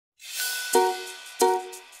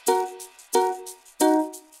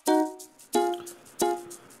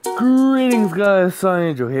Greetings guys, Sun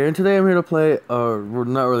Angel here, and today I'm here to play, we're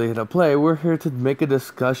not really here to play, we're here to make a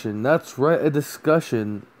discussion. That's right, a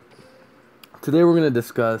discussion. Today we're going to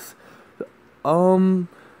discuss, did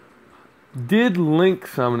Link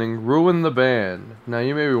summoning ruin the band? Now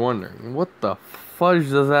you may be wondering, what the fudge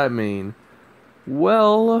does that mean?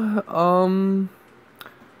 Well,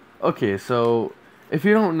 okay, so, if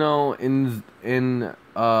you don't know,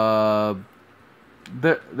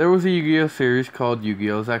 there was a Yu-Gi-Oh series called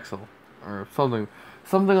Yu-Gi-Oh's Excel, or something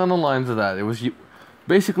on the lines of that. It was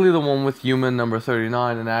basically the one with Human number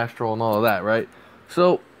 39 and Astral and all of that, right?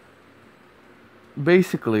 So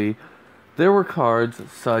basically, there were cards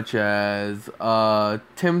such as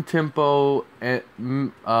Tim Tempo, and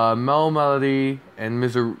Mel Melody, and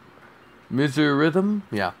Rhythm.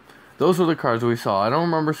 Yeah, those were the cards we saw. I don't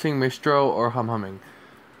remember seeing Mistro or Humming,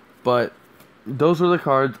 but those were the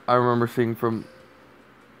cards I remember seeing from.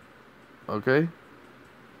 Okay.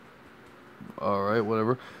 Alright,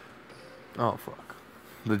 whatever. Oh, fuck.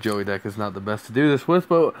 The Joey deck is not the best to do this with,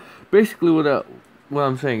 but basically what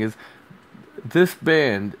I'm saying is, this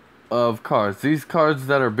band of cards, these cards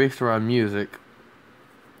that are based around music,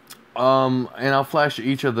 and I'll flash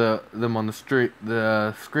each of them on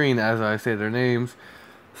the screen as I say their names.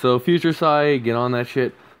 So, Future Sai, get on that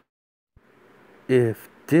shit. If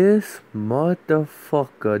this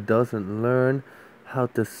motherfucker doesn't learn how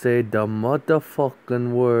to say the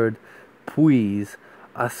motherfucking word, please,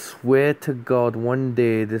 I swear to God, one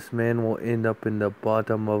day this man will end up in the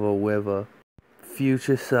bottom of a river.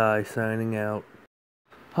 Future Sai signing out.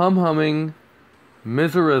 Humming,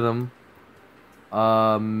 Rhythm,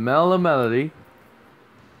 Melody,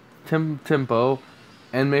 Tempo,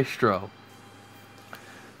 and Maestro.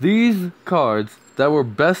 These cards that were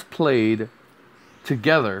best played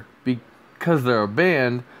together because they're a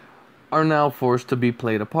band are now forced to be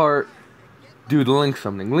played apart due to Link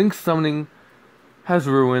summoning. Link summoning has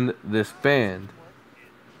ruined this band.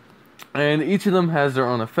 And each of them has their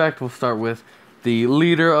own effect. We'll start with the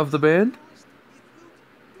leader of the band,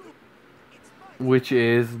 which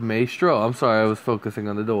is Maestro. I'm sorry, I was focusing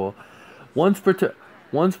on the duel. Once per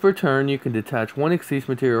turn, you can detach one Xyz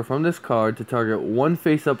material from this card to target one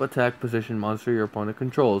face-up attack position monster your opponent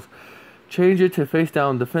controls. Change it to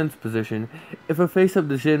face-down defense position. If a face-up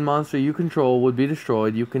Djin monster you control would be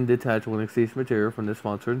destroyed, you can detach one Xyz material from this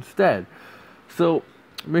monster instead. So,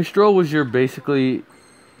 Maestro was your basically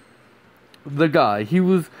the guy. He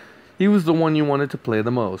was the one you wanted to play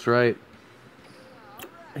the most, right?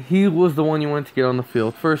 He was the one you wanted to get on the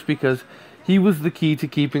field first because he was the key to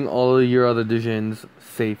keeping all of your other Djins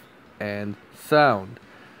safe and sound.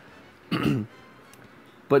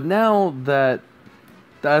 But now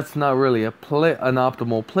that's not really an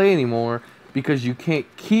optimal play anymore, because you can't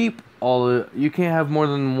you can't have more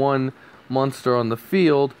than one monster on the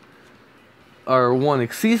field, or one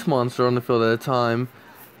Xyz monster on the field at a time.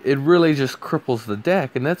 It really just cripples the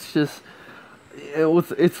deck, and that's just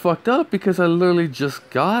it's fucked up because I literally just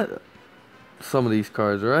got some of these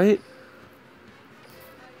cards, right?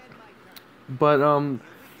 But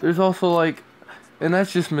there's also like, and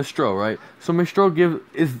that's just Mistro, right? So Mistro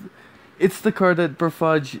it's the card that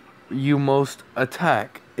provides you most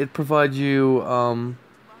attack. It provides you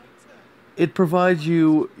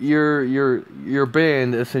your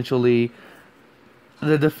band essentially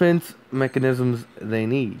the defense mechanisms they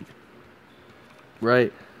need.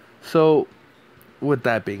 Right? So with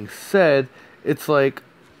that being said, it's like,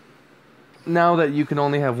 now that you can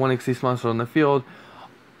only have one Xyz monster on the field,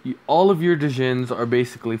 all of your Djins are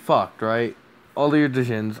basically fucked, right? All of your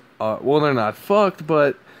Djins are, well, they're not fucked,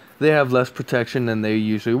 but they have less protection than they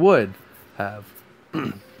usually would have.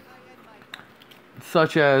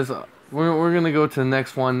 Such as, we're going to go to the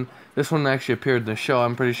next one. This one actually appeared in the show,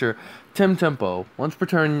 I'm pretty sure. Tim Tempo. Once per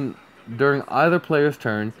turn, during either player's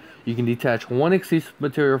turn, you can detach one Xyz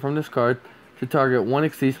material from this card to target one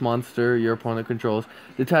Xyz monster your opponent controls.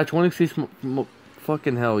 Detach one Xyz...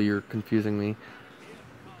 fucking hell, you're confusing me.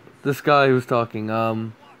 This guy who's talking,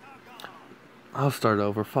 I'll start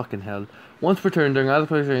over, fucking hell. Once per turn, during either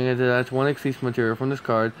player's turn, you can detach one Xyz material from this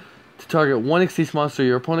card to target one Xyz monster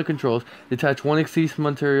your opponent controls. Detach one Xyz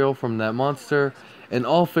material from that monster, and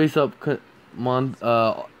all face-up Djin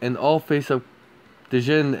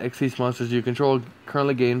Xyz monsters you control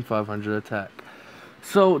currently gain 500 attack.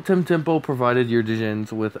 So Tim Tempo provided your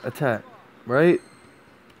Djins with attack, right?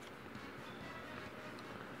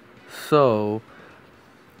 So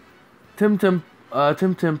Tim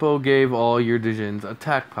Tempo gave all your Djins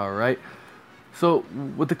attack power, right? So,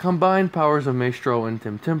 with the combined powers of Maestro and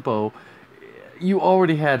Tim Tempo, you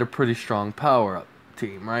already had a pretty strong power-up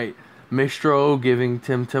team, right? Maestro giving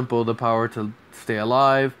Tim Tempo the power to stay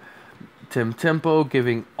alive, Tim Tempo,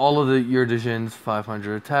 giving all of your Djins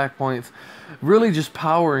 500 attack points, really just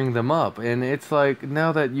powering them up. And it's like,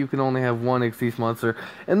 now that you can only have one Xyz monster,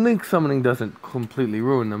 and Link summoning doesn't completely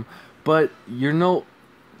ruin them, but you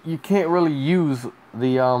can't really use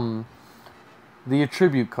the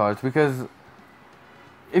attribute cards, because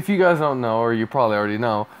if you guys don't know, or you probably already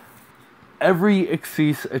know, every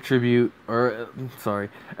Xyz attribute,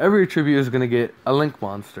 every attribute is going to get a Link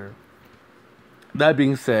monster. That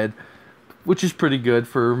being said, which is pretty good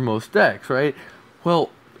for most decks, right? Well,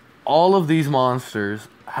 all of these monsters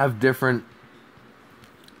have different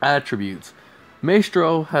attributes.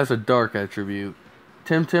 Maestro has a dark attribute.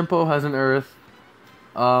 Tim Tempo has an earth.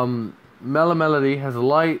 Melody has a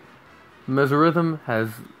light. Mesorhythm has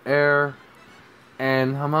air.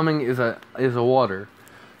 And Humming is a water.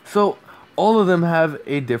 So all of them have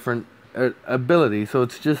a different ability. So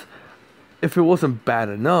it's just, if it wasn't bad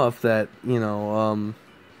enough that,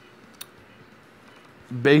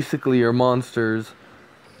 basically your monsters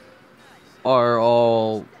are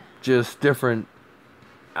all just different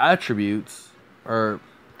attributes, or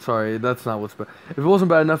sorry, that's not what's bad. If it wasn't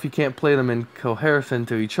bad enough you can't play them in comparison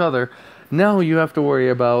to each other, now you have to worry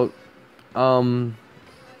about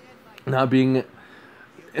not being,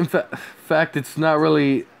 in fact it's not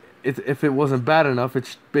really, if it wasn't bad enough,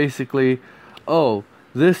 it's basically, oh,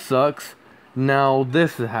 this sucks, now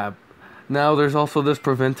this happened. Now there's also this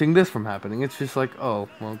preventing this from happening. It's just like, oh,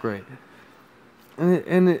 well, great.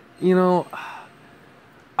 And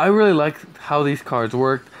I really like how these cards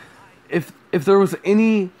worked. If there was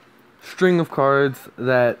any string of cards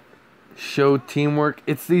that showed teamwork,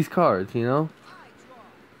 it's these cards,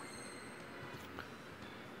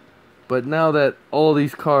 But now that all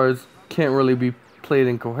these cards can't really be played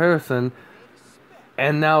in comparison,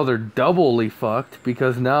 and now they're doubly fucked,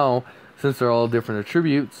 because now, since they're all different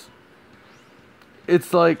attributes,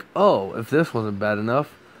 it's like, oh, if this wasn't bad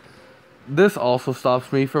enough, this also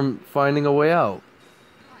stops me from finding a way out.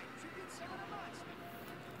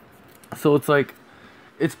 So it's like,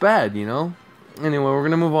 it's bad, Anyway, we're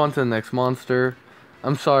going to move on to the next monster.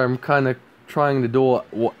 I'm sorry, I'm kind of trying to do it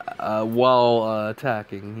while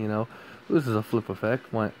attacking, This is a flip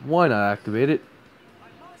effect. Why not activate it?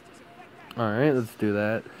 Alright, let's do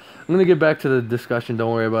that. I'm going to get back to the discussion,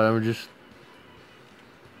 don't worry about it. I'm just...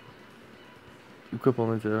 Equip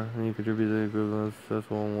on the and you contribute to the equivalent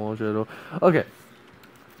successful wall shadow. Okay.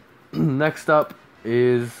 Next up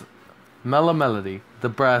is Melody, the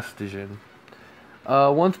brass Djin.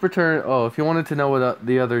 Once per turn, if you wanted to know what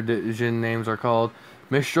the other Djin names are called,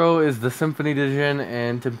 Maestro is the symphony Djin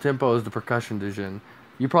and Tim Tempo is the percussion Djin.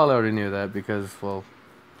 You probably already knew that because, well,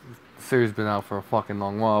 the series has been out for a fucking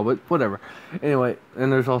long while, but whatever. Anyway,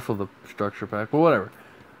 and there's also the structure pack, but whatever.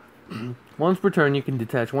 Once per turn, you can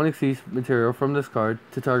detach one Xyz material from this card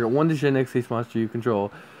to target one Djin Xyz monster you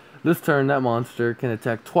control. This turn, that monster can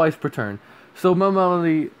attack twice per turn. So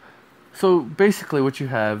basically what you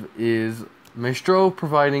have is Maestro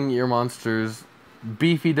providing your monsters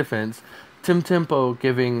beefy defense, Tim Tempo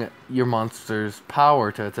giving your monsters power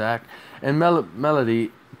to attack, and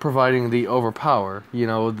Melody providing the overpower,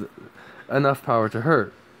 enough power to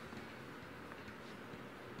hurt.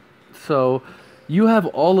 So you have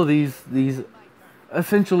all of these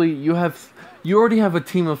essentially you already have a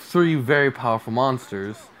team of 3 very powerful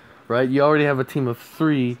monsters, right? You already have a team of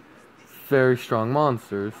 3 very strong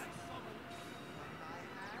monsters.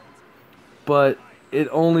 But it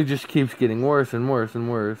only just keeps getting worse and worse and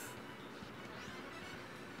worse.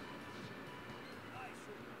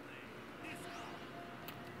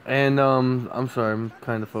 And I'm sorry, I'm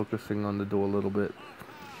kind of focusing on the door a little bit.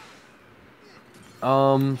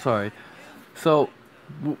 Sorry. So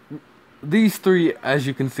these 3, as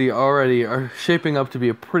you can see already, are shaping up to be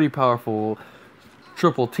a pretty powerful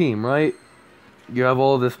triple team, right? You have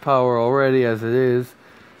all this power already as it is,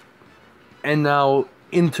 and now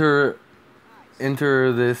enter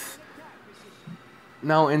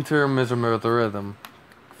Mesomorphism.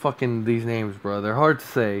 Fucking these names, bro, they're hard to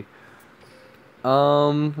say.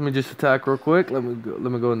 Let me just attack real quick. Let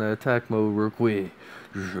me go into attack mode real quick.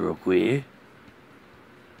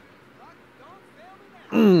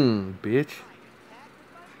 Bitch.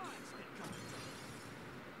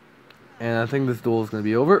 And I think this duel is gonna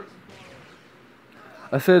be over.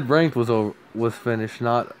 I said ranked was finished,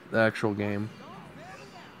 not the actual game.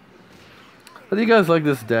 How do you guys like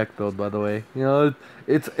this deck build, by the way?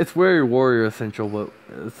 It's very warrior essential, but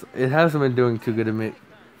it hasn't been doing too good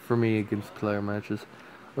for me against player matches.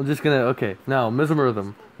 I'm just gonna, okay, now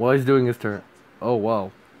Mesomorphism, while he's doing his turn. Oh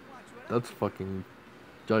wow, that's fucking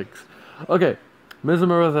yikes. Okay,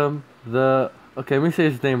 Mesomorphism, okay, let me say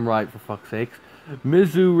his name right for fuck's sakes.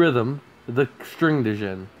 Mesomorphism, the string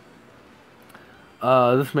Djin.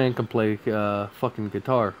 This man can play fucking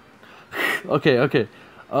guitar. Okay.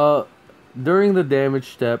 Uh, During the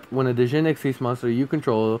damage step, when a Djin Xyz monster you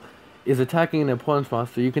control is attacking an opponent's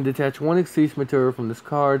monster, you can detach one Xyz material from this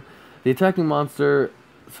card. The attacking monster's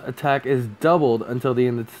attack is doubled until the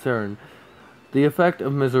end of the turn. The effect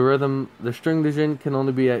of Mesmerism, the string Djin, can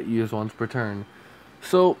only be used once per turn.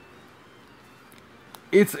 So,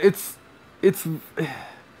 it's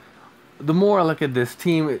the more I look at this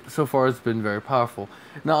team, so far it's been very powerful.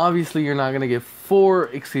 Now, obviously, you're not going to get 4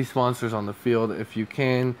 Xyz monsters on the field. If you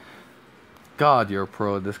can, God, you're a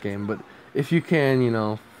pro at this game. But if you can, you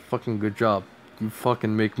know, fucking good job. You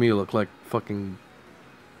fucking make me look like fucking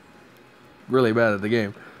really bad at the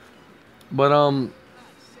game. But, I'm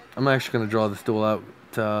actually going to draw this duel out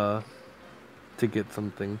to get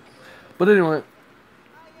something. But anyway,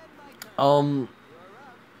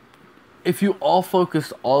 if you all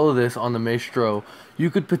focused all of this on the Maestro,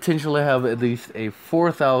 you could potentially have at least a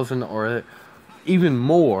 4,000 or even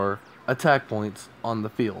more attack points on the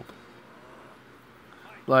field.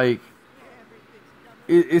 Like,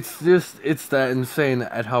 it's that insane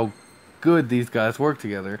at how good these guys work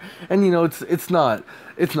together. And you know, it's not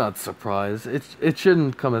a surprise. It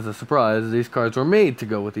shouldn't come as a surprise. These cards were made to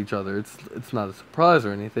go with each other. It's not a surprise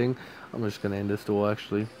or anything. I'm just gonna end this duel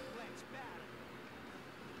actually.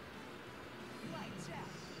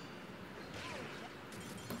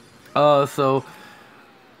 But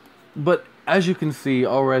as you can see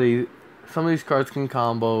already, some of these cards can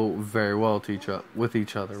combo very well with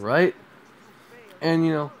each other, right? And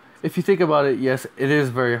you know, if you think about it, yes, it is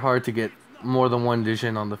very hard to get more than one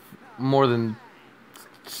Djin more than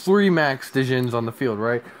 3 max Djins on the field,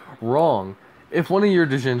 right? Wrong. If one of your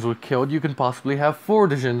Djins was killed, you can possibly have 4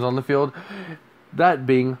 Djins on the field. That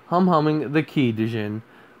being Humming the Key Djin.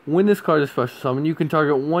 When this card is special summoned, you can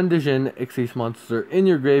target 1 Djin Xyz monster in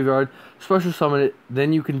your graveyard, special summon it,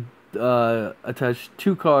 then you can attach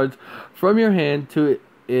 2 cards from your hand to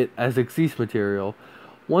it as Xyz material.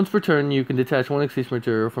 Once per turn, you can detach 1 Xyz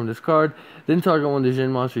material from this card, then target 1 Djin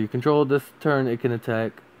monster you control. This turn, it can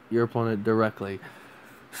attack your opponent directly.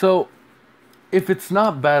 So, if it's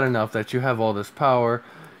not bad enough that you have all this power,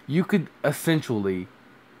 you could essentially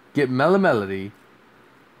get Melody,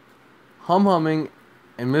 Humming,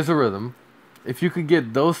 and Mesmerism. If you could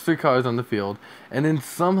get those 3 cards on the field, and then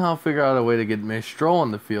somehow figure out a way to get Maestro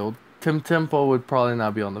on the field, Tempo would probably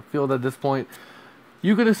not be on the field at this point.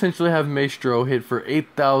 You could essentially have Maestro hit for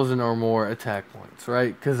 8,000 or more attack points,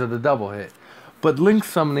 right? Because of the double hit. But Link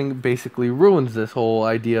Summoning basically ruins this whole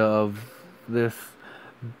idea of this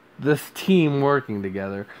team working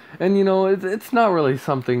together. And you know, it's not really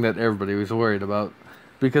something that everybody was worried about,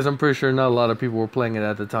 because I'm pretty sure not a lot of people were playing it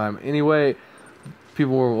at the time. Anyway,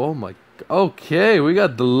 people were, oh my, okay, we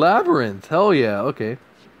got the labyrinth. Hell yeah, okay.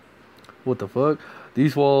 What the fuck?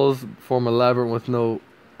 These walls form a labyrinth with no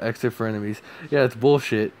exit for enemies. Yeah, it's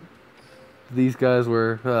bullshit. These guys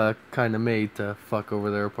were kind of made to fuck over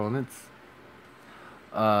their opponents.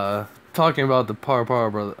 Talking about the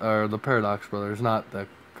the Paradox Brothers, not the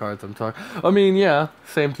cards I'm talking. I mean, yeah,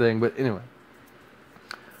 same thing, but anyway.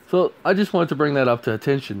 So I just wanted to bring that up to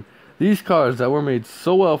attention. These cards that were made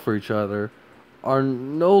so well for each other are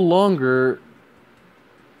no longer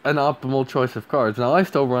an optimal choice of cards. Now, I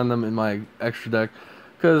still run them in my extra deck,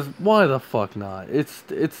 because why the fuck not? It's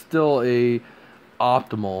still a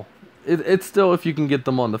optimal. It's still, if you can get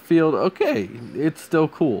them on the field, okay, it's still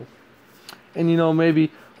cool. And you know, maybe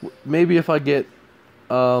if I get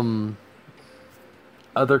other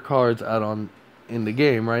cards out in the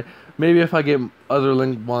game, right? Maybe if I get other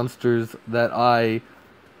Link monsters that I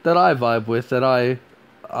vibe with, that I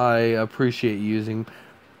appreciate using,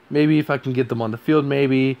 maybe if I can get them on the field,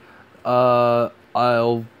 maybe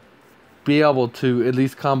I'll be able to at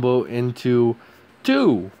least combo into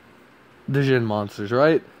 2 Djin monsters,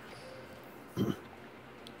 right?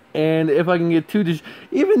 And if I can get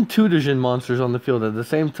even 2 Djin monsters on the field at the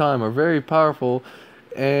same time are very powerful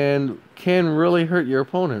and can really hurt your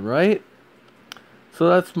opponent, right? So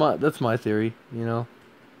that's my theory, you know.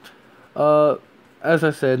 As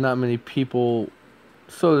I said, not many people,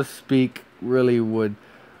 so to speak, really would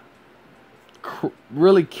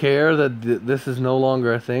really care that this is no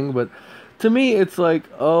longer a thing. But to me, it's like,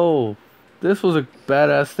 oh, this was a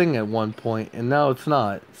badass thing at one point, and now it's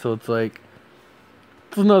not. So it's like,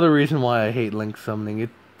 it's another reason why I hate Link Summoning.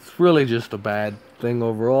 It's really just a bad thing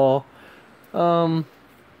overall.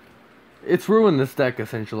 It's ruined this deck,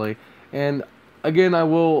 essentially. And again, I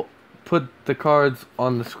will put the cards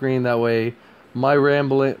on the screen, that way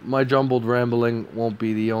my jumbled rambling won't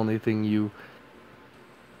be the only thing you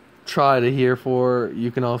try to hear for.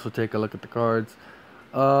 You can also take a look at the cards.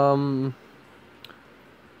 I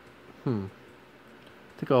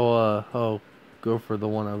think I'll go for the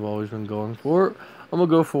one I've always been going for. I'm gonna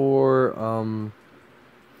go for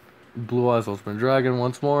Blue Eyes Ultimate Dragon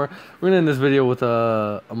once more. We're gonna end this video with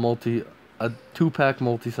a 2-pack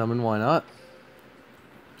multi-summon. Why not?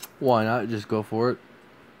 Why not? Just go for it.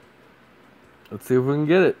 Let's see if we can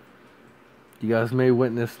get it. You guys may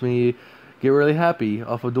witness me get really happy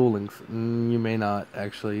off of Duel Links. You may not,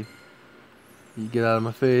 actually. You get out of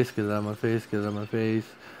my face, get out of my face, get out of my face.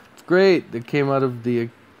 It's great. It came out of the...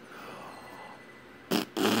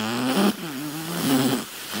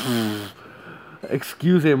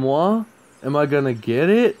 Excusez-moi? Am I gonna get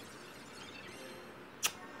it?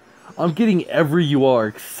 I'm getting every UR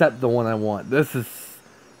except the one I want. This is...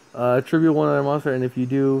 tribute one other monster, and if you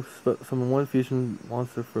do, summon one fusion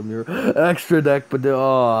monster from your extra deck, but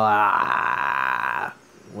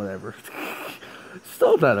whatever.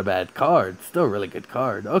 Still not a bad card. Still a really good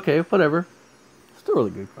card. Okay, whatever. Still a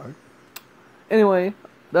really good card. Anyway,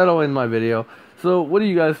 that'll end my video. So, what do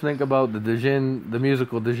you guys think about the Djin, the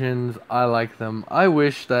musical Djins? I like them. I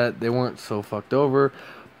wish that they weren't so fucked over,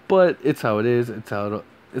 but it's how it is. It's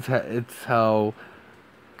how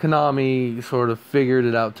Konami sort of figured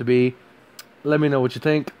it out to be. Let me know what you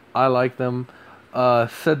think. I like them.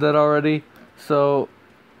 Said that already. So,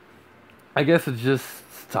 I guess it's just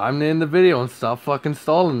time to end the video and stop fucking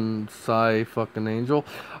stalling, Psy fucking Angel.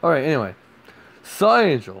 Alright, anyway. Psy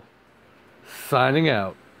Angel. Signing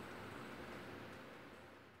out.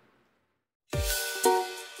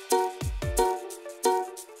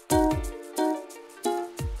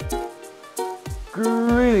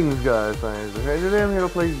 Greetings, guys. Today I'm here to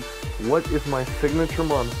play What is my signature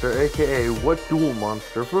monster, aka what duel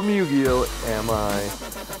monster from Yu-Gi-Oh! Am I?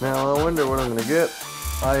 Now I wonder what I'm gonna get.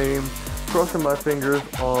 I'm crossing my fingers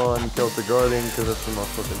on Celtic Guardian because that's the most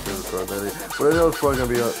fucking favorite card lately. But I know it's probably gonna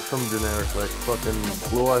be some generic like fucking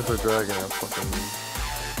Blue Eyes or Dragon or fucking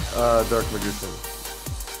Dark Magician.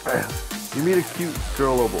 You meet a cute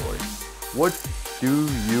girl or boy. What do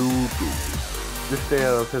you do? Just stay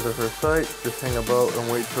out of his or her sight, just hang about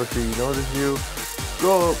and wait till she notices you.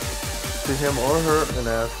 Go up to him or her and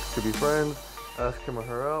ask to be friends, ask him or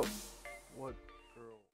her out.